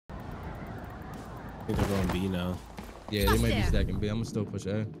I think they're going B now. Yeah, they might be stacking B. I'm gonna still push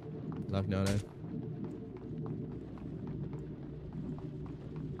A. Lock down A.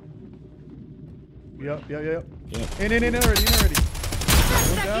 Yep. Yep. In already.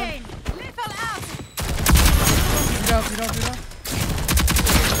 One down. Three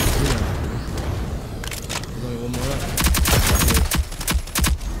down. There's only one more up.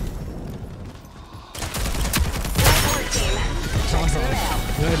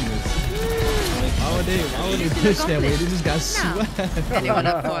 Goodness. Why would they push that way? They just got swept. Anyone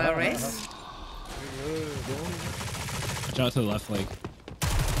up for a race? Watch out to the left flank.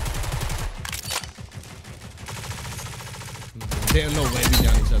 Damn, no way we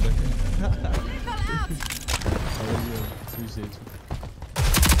down each other. Appreciate you.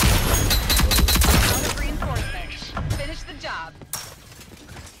 Reinforcements. Finish the job.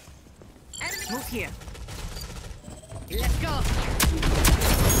 Move here. Let's go.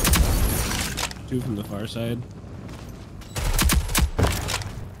 Two from the far side.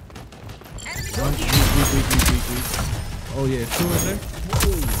 One, weak. Oh yeah, two in there.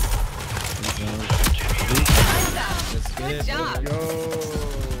 Let's get Good it. job. Yo, boys.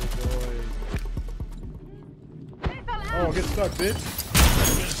 Oh, get stuck, bitch.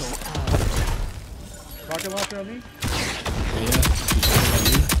 Rocket launcher on me? Yeah.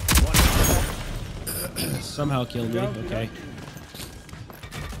 Somehow killed me. Okay.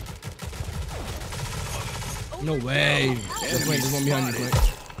 No way. There's one behind you, Frank.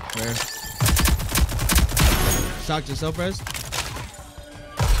 Where? Shocked yourself, Rez?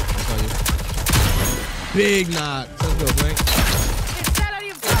 I saw you. Big knock. Let's go, Frank.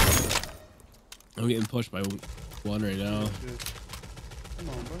 I'm getting pushed by one right now. Come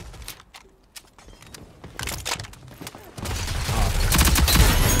on, bro.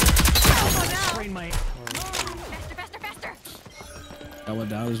 Faster. Got one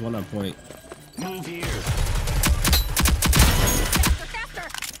down. There's one on point. Move here. Faster.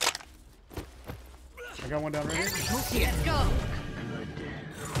 I got one down right here. Let's go.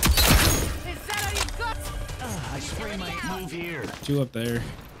 Is that all you've got? I spray my move here. Two up there.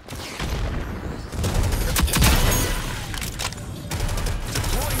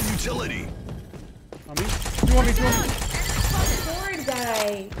 Deploying utility. On me? Two on me. Sword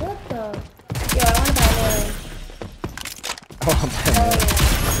guy. What the? Yo, I want to buy melee. Oh, I'm bad.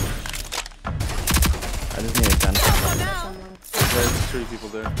 I just need a gun. There's 3 people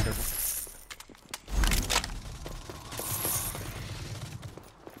there. Careful.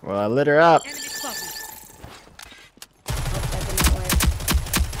 Well, I lit her up. Enemy spotted.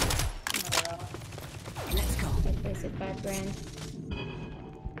 Let's go. There's a $5 grand.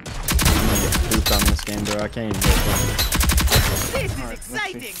 I'm gonna get pooped on this game, bro. I can't even get it. This is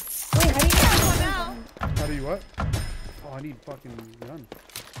exciting. Wait, how do you get Come on now. How do you what? Oh, I need fucking gun.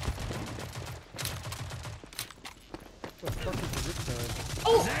 What the fuck is this guy?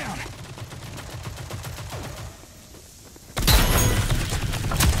 Oh! Down.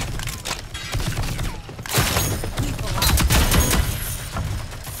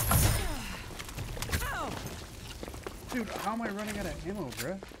 Dude, how am I running out of ammo,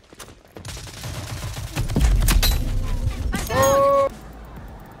 bruh? Oh!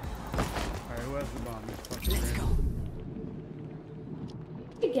 Alright, who has the bomb? This fucking Let's go.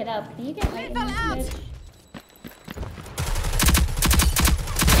 You get up. Can you get right in this bitch?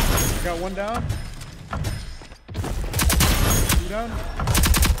 I got one down. Two down.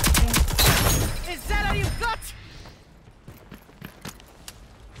 Is that all you've got?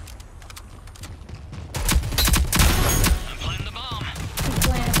 I'm planting the bomb.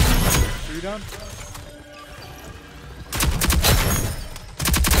 Three down.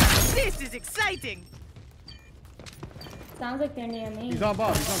 This is exciting. Sounds like they're near me. He's on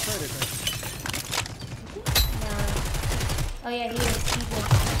bomb. He's on straight, I think. No. Oh yeah, he is.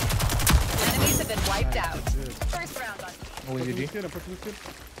 Enemies have been wiped out. Good. First round on. What was I'm you pushing do? this kid. I'm pushing this kid.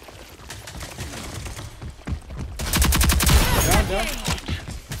 Down.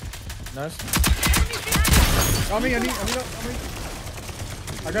 Nice. On me.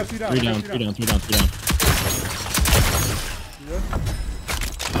 I got two down. Three down. You good?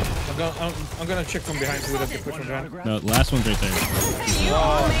 I'm gonna check from behind so we don't get pushed from behind. No, the last one's right there.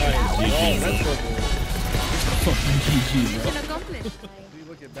 Fucking GG, bro. Mission accomplished. You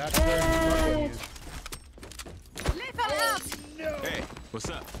look at that. There. Lethal out. Hey, what's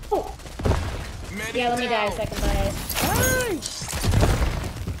up? Oh. Yeah, let me die a second, guys.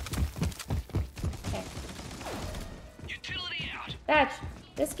 Okay. Utility out. Batch,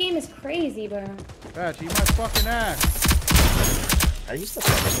 this game is crazy, bro. Batch, eat my fucking ass. I used to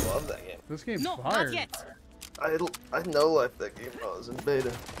fucking love that game. This game's No, fire. not yet. I know life that game while I was in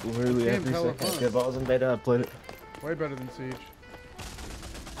beta. Literally Game every hella second. fun. If I was in beta, I played it. Way better than Siege.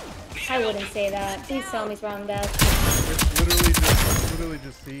 I wouldn't say that. Please tell me it's wrong, Dad. It's literally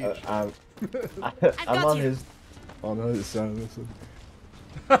just Siege. I'm on his side. Listen.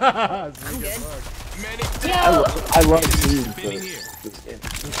 Yo! I love Siege. Spinning here. This game.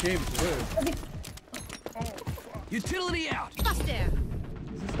 This game's good. Utility out. Bust there.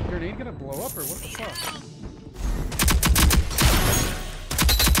 Is this grenade gonna blow up or what the fuck?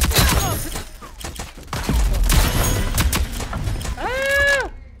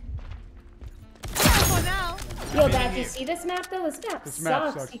 Careful now. Yo, Dad, do you see this map though? This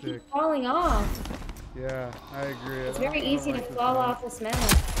map sucks. You dick. keep falling off. Yeah, I agree. It's I very don't easy to like this fall map. off this map.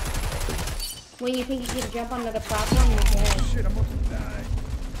 When you think you can jump onto the platform, you can. Shit, I'm about to die.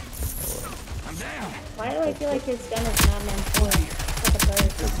 I'm down. Why do I feel like his gun is not meant for it? It's like a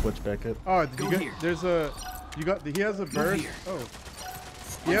bird. Let's switch back up. Oh, Go you got, here. there's a, you got, he has a burst. here. Oh,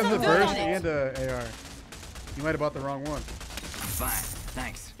 he has a burst and a AR. You might have bought the wrong one. Fine.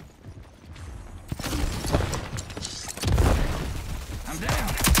 Thanks. I'm down.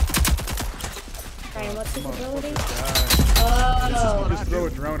 Alright, what's his ability? Die. Oh. Just throw a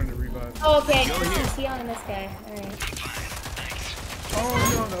drone and it revives. Oh, okay. He's on this guy. Alright. Oh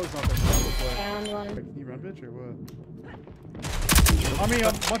no, no, it's not that. Found one. Can you run, bitch, or what? I mean,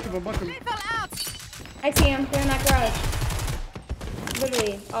 a bunch of them. Lethal out. I see him. They're in that garage.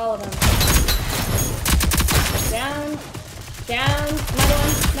 Literally, all of them. Down. Down.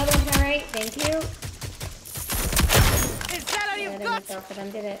 Another one to my right. Thank you. Is that all Yeah, I you've did got? myself for them.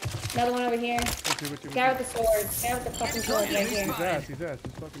 Did it. Another one over here. What Guy with the sword. Guy with the fucking sword right here. He's ass. He's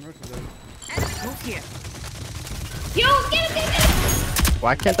fucking rushes there. Enemy move here. Yo, get him.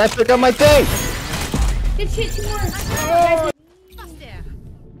 Why can't I pick up my thing? Good shit, 2 more. Oh, Bust there.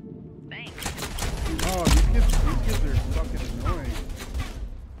 Thanks. Oh, these kids are fucking annoying.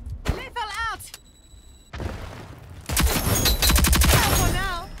 Lethal out. Careful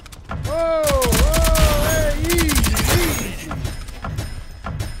now. Whoa, hey, easy.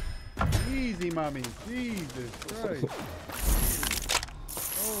 Easy, mommy. Jesus Christ.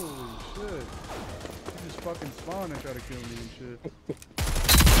 Holy shit. You just fucking spawn and try to kill me and shit.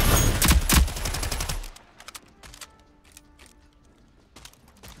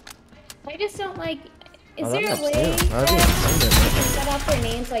 I just don't like. Is Oh, there that a map's way new. I that haven't seen it. you can set up their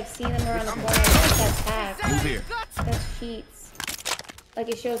names, like see them around the corner? I think that's hacked. Move here. That's cheats. Like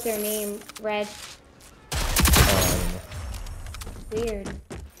it shows their name red. Weird.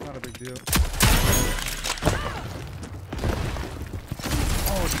 Not a big deal.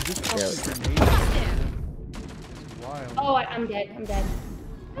 Oh, dude, this fucking grenade is wild. Oh, I'm dead. I'm dead.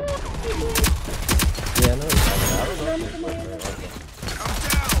 Yeah, no, I don't know if they're very okay.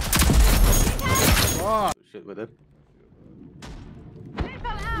 Fuck. Shit with it. Lethal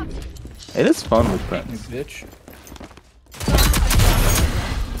out. It is fun with friends. Bitch.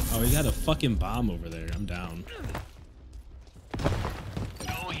 Oh, he got a fucking bomb over there. I'm down.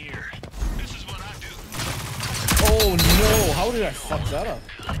 Go here. This is what I do. Oh no! How did I fuck that up?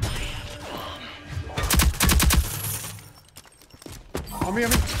 I mean.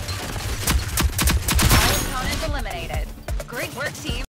 All opponents eliminated. Great work, team.